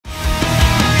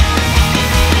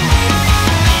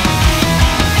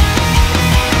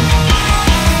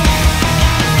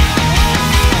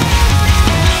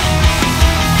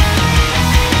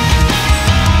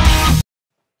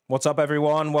What's up,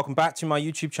 everyone? Welcome back to my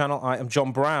YouTube channel. I am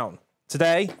John Brown.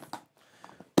 Today,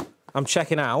 I'm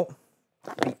checking out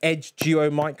the Edge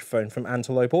Duo microphone from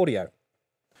Antelope Audio.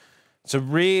 It's a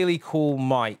really cool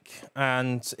mic,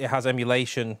 and it has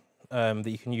emulation that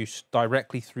you can use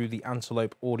directly through the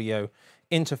Antelope Audio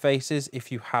interfaces if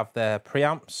you have their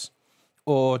preamps,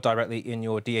 or directly in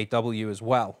your DAW as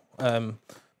well.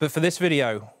 But for this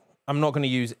video, I'm not going to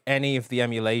use any of the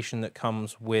emulation that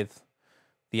comes with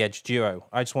the Edge Duo.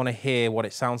 I just want to hear what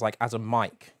it sounds like as a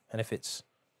mic, and if it's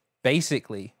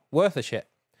basically worth a shit.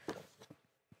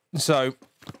 So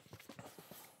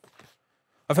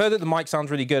I've heard that the mic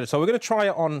sounds really good, so we're going to try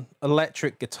it on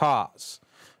electric guitars.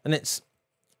 And it's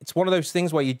one of those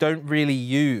things where you don't really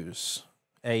use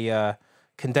a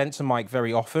condenser mic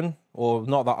very often, or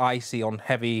not that I see on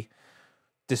heavy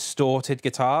distorted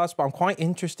guitars, but I'm quite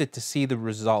interested to see the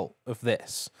result of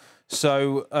this.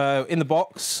 So in the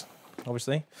box,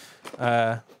 obviously,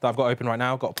 that I've got open right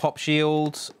now, I've got a pop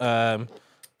shield,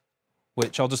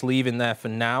 which I'll just leave in there for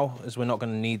now, as we're not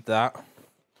going to need that.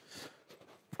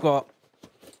 I've got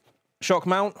shock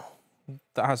mount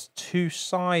that has two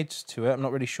sides to it. I'm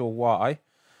not really sure why.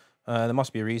 There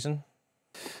must be a reason.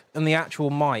 And the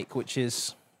actual mic, which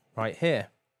is right here.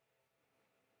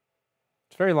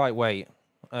 It's very lightweight.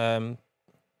 And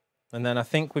then I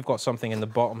think we've got something in the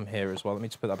bottom here as well. Let me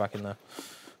just put that back in there.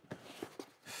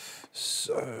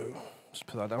 So, just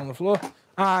put that down on the floor.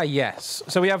 Ah, yes.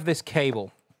 So we have this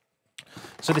cable.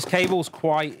 So this cable's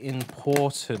quite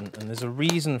important, and there's a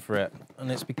reason for it. And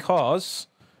it's because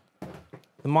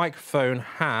the microphone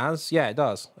has, yeah, it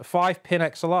does, a 5-pin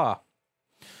XLR,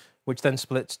 which then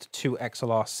splits to 2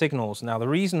 XLR signals. Now, the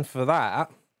reason for that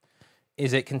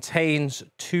is it contains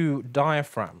 2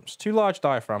 diaphragms, 2 large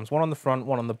diaphragms, one on the front,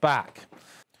 one on the back.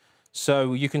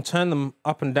 So you can turn them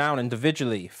up and down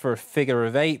individually for a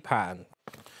figure-of-8 pattern.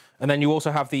 And then you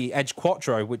also have the Edge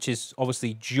Quattro, which is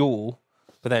obviously dual,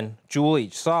 but then dual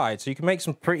each side. So you can make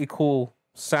some pretty cool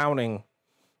sounding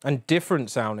and different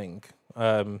sounding,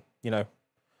 you know,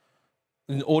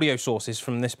 audio sources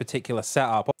from this particular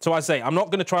setup. So I say, I'm not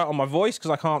going to try it on my voice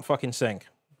because I can't fucking sing,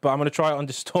 but I'm going to try it on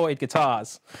distorted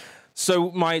guitars.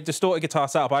 So my distorted guitar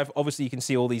setup, obviously you can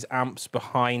see all these amps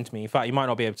behind me. In fact, you might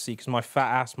not be able to see because my fat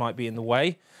ass might be in the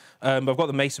way. But I've got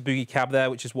the Mesa Boogie cab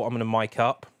there, which is what I'm going to mic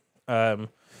up.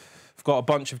 I've got a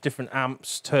bunch of different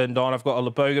amps turned on. I've got a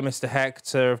Laboga Mr.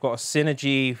 Hector. I've got a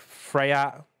Synergy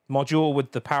FRYETTE module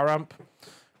with the power amp.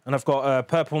 And I've got a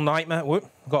Purple Nightmare. Whoop,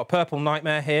 I've got a Purple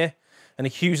Nightmare here. And a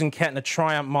Hughes & Kettner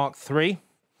Triumph Mark III.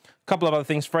 A couple of other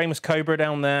things. Frameless Cobra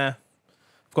down there.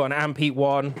 I've got an AMPETE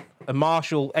one, a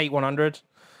Marshall 8100.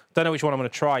 Don't know which one I'm going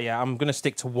to try yet. I'm going to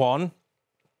stick to one.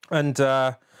 And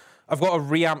I've got a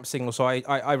reamp signal, so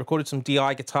I recorded some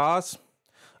DI guitars.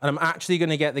 And I'm actually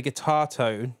going to get the guitar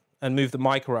tone and move the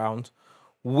mic around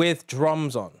with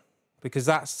drums on, because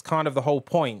that's kind of the whole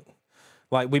point.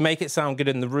 Like, we make it sound good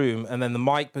in the room, and then the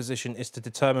mic position is to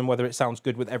determine whether it sounds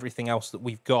good with everything else that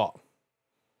we've got.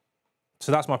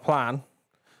 So that's my plan.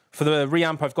 For the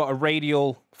reamp, I've got a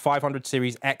Radial 500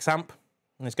 series X amp,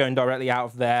 and it's going directly out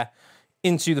of there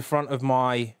into the front of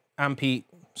my AMPETE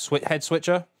head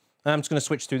switcher. And I'm just going to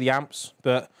switch through the amps,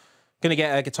 but I'm going to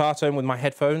get a guitar tone with my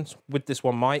headphones with this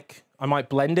one mic. I might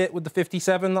blend it with the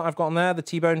 57 that I've got on there, the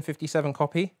T-Bone 57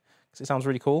 copy, because it sounds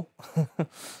really cool.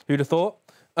 Who'd have thought?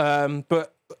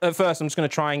 But at first, I'm just going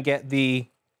to try and get the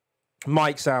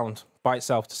mic sound by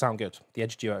itself to sound good, the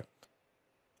Edge Duo.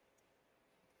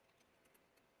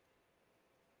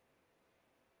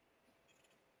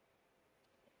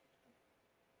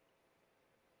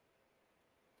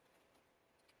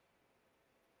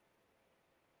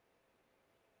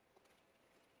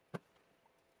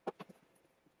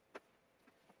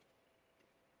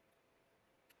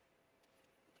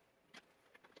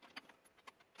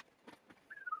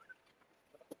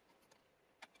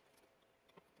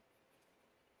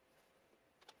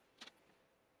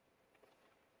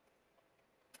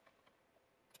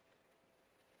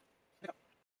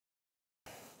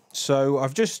 So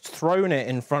I've just thrown it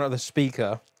in front of the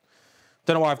speaker.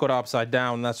 Don't know why I've got it upside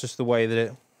down. That's just the way that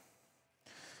it...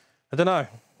 I don't know.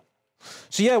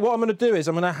 So yeah, what I'm going to do is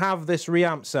I'm going to have this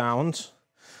reamp sound.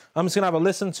 I'm just going to have a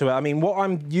listen to it. I mean, what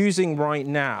I'm using right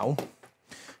now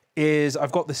is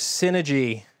I've got the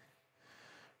Synergy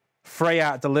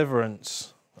FRYETTE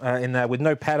Deliverance in there with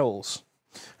no pedals.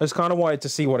 I just kind of wanted to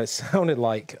see what it sounded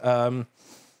like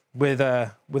with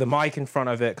a mic in front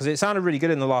of it, because it sounded really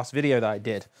good in the last video that I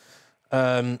did.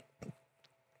 So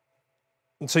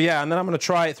yeah, and then I'm going to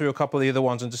try it through a couple of the other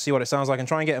ones and just see what it sounds like, and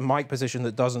try and get a mic position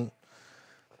that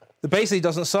basically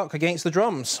doesn't suck against the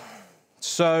drums.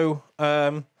 So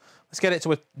Let's get it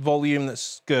to a volume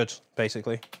that's good,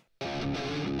 basically.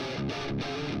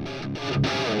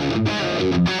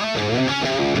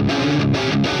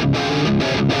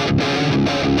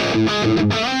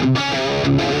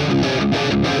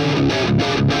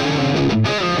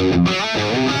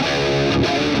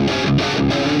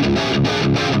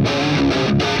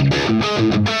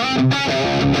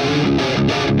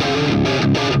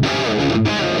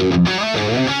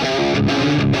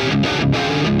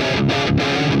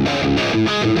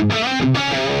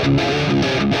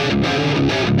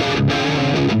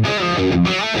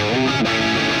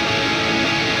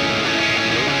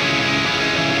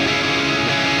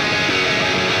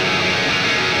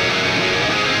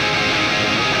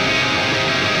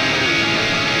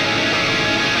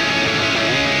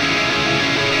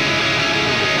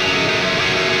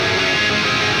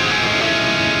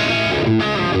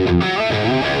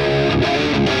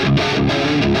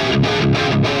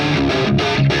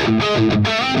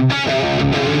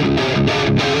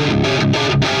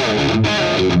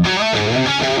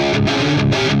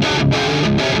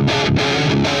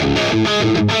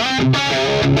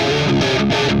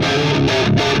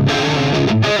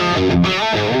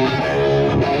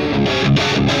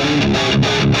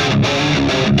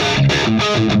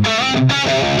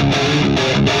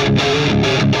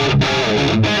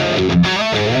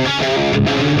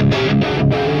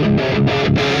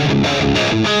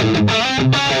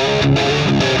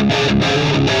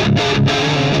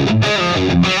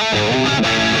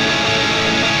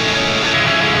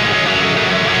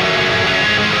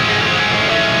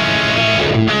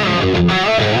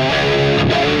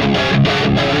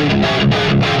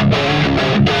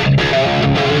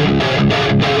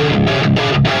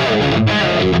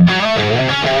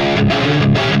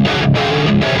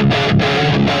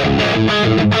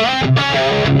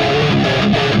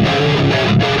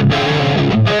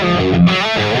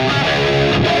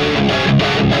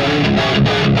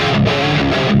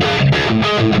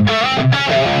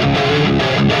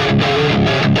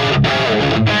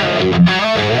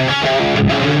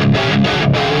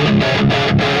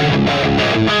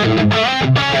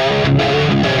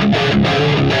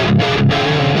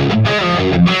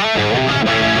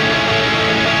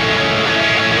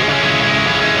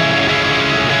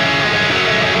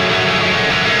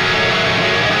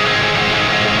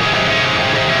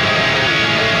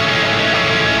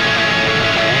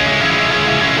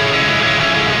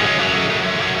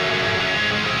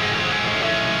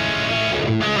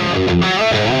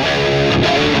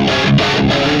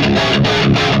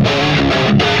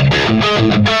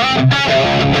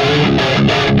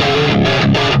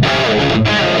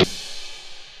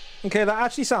 Okay, that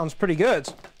actually sounds pretty good.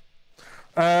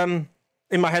 In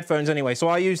my headphones anyway. So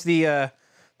I use the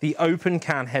open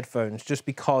can headphones just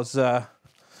because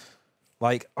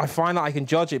like I find that I can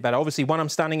judge it better. Obviously when I'm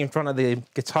standing in front of the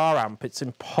guitar amp, it's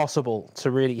impossible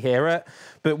to really hear it.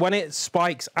 But when it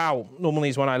spikes out, normally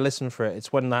is when I listen for it.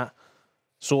 It's when that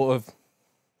sort of,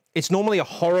 it's normally a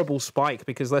horrible spike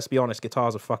because let's be honest,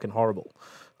 guitars are fucking horrible.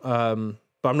 But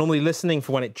I'm normally listening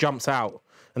for when it jumps out.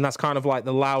 And that's kind of like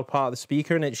the loud part of the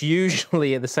speaker, and it's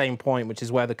usually at the same point, which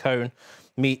is where the cone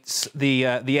meets the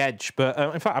edge. But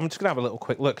in fact, I'm just gonna have a little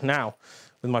quick look now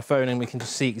with my phone, and we can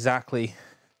just see exactly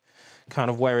kind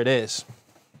of where it is.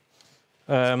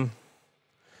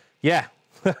 Yeah,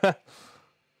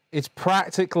 it's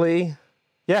practically,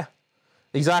 yeah,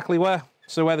 exactly where.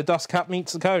 So where the dust cap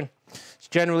meets the cone, it's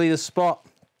generally the spot.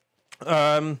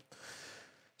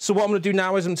 So what I'm going to do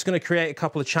now is I'm just going to create a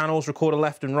couple of channels, record a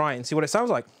left and right, and see what it sounds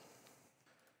like.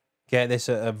 Get this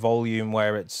at a volume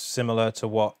where it's similar to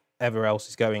whatever else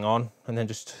is going on, and then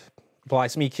just apply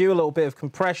some EQ, a little bit of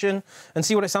compression, and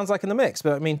see what it sounds like in the mix.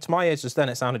 But I mean, to my ears just then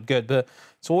it sounded good, but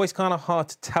it's always kind of hard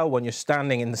to tell when you're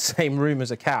standing in the same room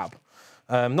as a cab.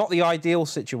 Not the ideal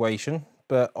situation,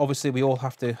 but obviously we all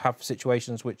have to have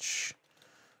situations which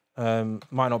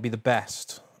might not be the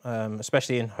best,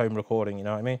 especially in home recording, you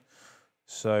know what I mean?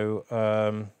 So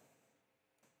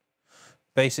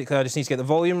basically I just need to get the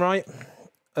volume right,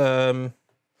 how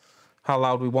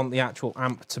loud we want the actual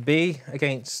amp to be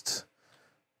against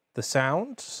the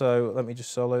sound. So let me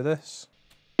just solo this.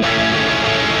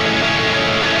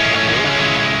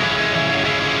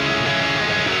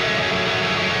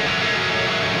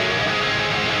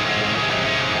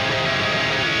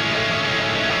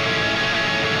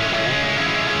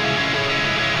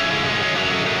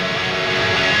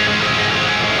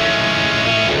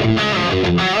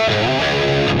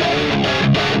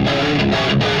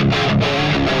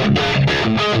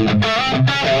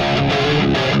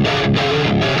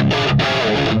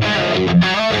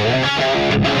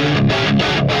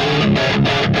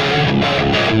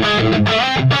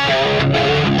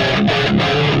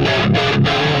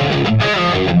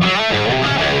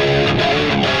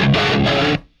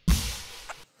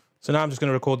 So now I'm just going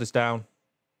to record this down.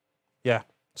 Yeah,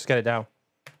 just get it down.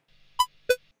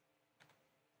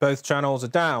 Both channels are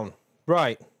down.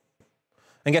 Right.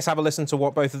 And guess have a listen to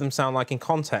what both of them sound like in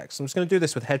context. I'm just going to do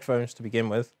this with headphones to begin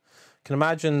with. You can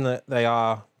imagine that they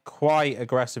are quite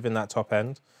aggressive in that top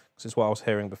end, because it's what I was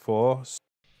hearing before.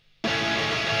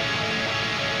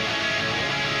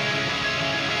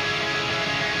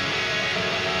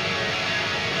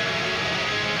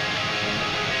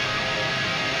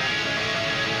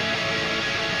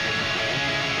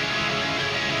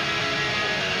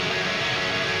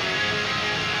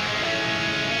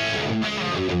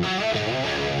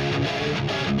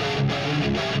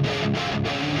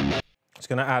 Just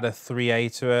going to add a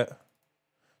 3A to it.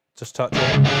 Just touch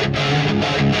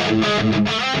it.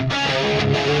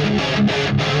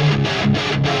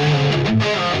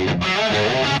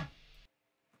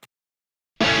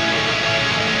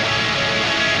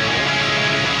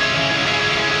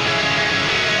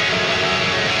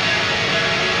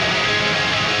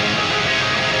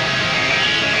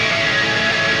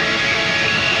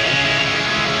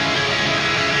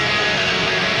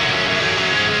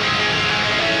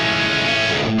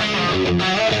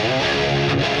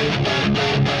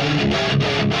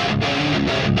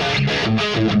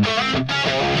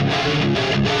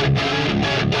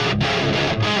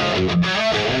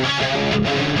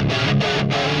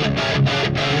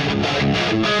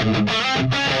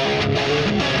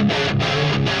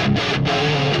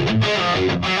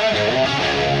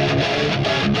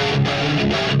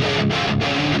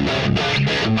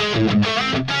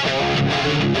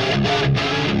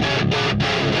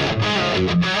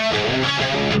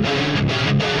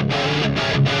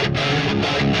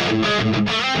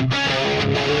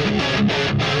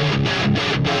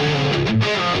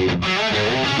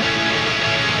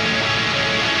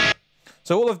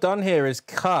 So all I've done here is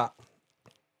cut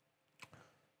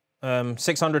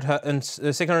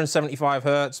 675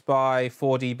 hertz by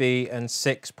 4 dB and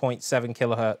 6.7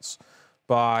 kilohertz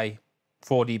by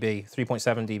 4 dB,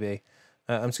 3.7 dB.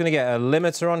 I'm just going to get a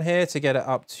limiter on here to get it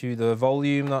up to the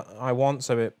volume that I want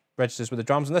so it registers with the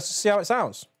drums, and let's just see how it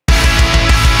sounds.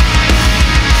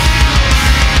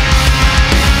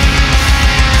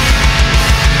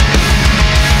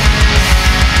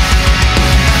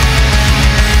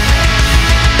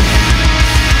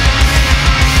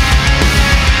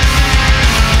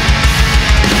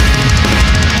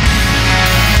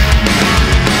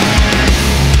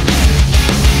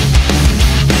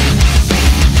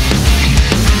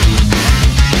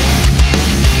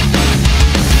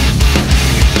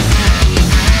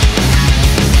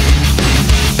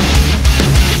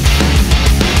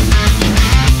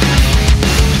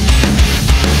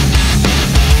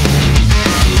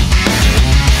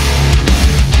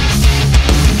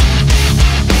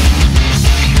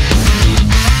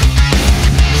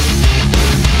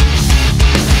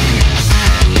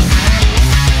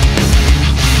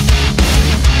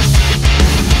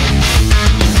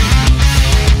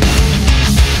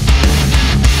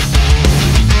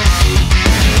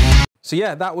 So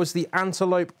yeah, that was the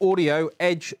Antelope Audio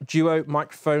Edge Duo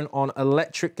microphone on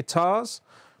electric guitars.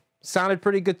 Sounded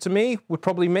pretty good to me. Would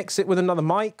probably mix it with another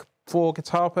mic for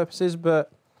guitar purposes,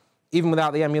 but even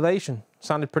without the emulation,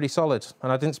 sounded pretty solid.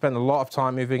 And I didn't spend a lot of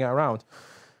time moving it around.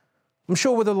 I'm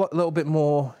sure with a little bit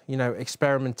more, you know,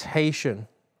 experimentation,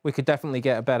 we could definitely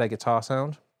get a better guitar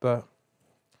sound, but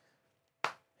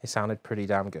it sounded pretty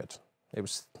damn good. It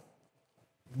was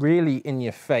really in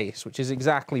your face, which is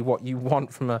exactly what you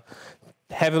want from a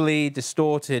heavily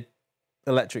distorted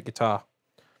electric guitar.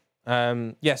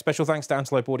 Yeah, special thanks to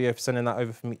Antelope Audio for sending that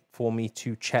over for me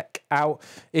to check out.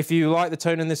 If you like the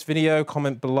tone in this video,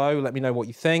 comment below, let me know what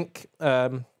you think.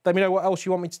 Let me know what else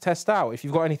you want me to test out. If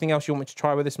you've got anything else you want me to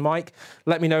try with this mic,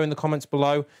 let me know in the comments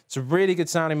below. It's a really good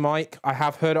sounding mic. I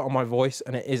have heard it on my voice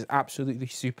and it is absolutely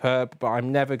superb, but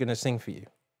I'm never going to sing for you.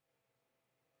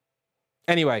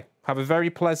 Anyway, have a very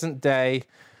pleasant day,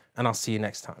 and I'll see you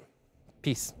next time.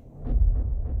 Peace.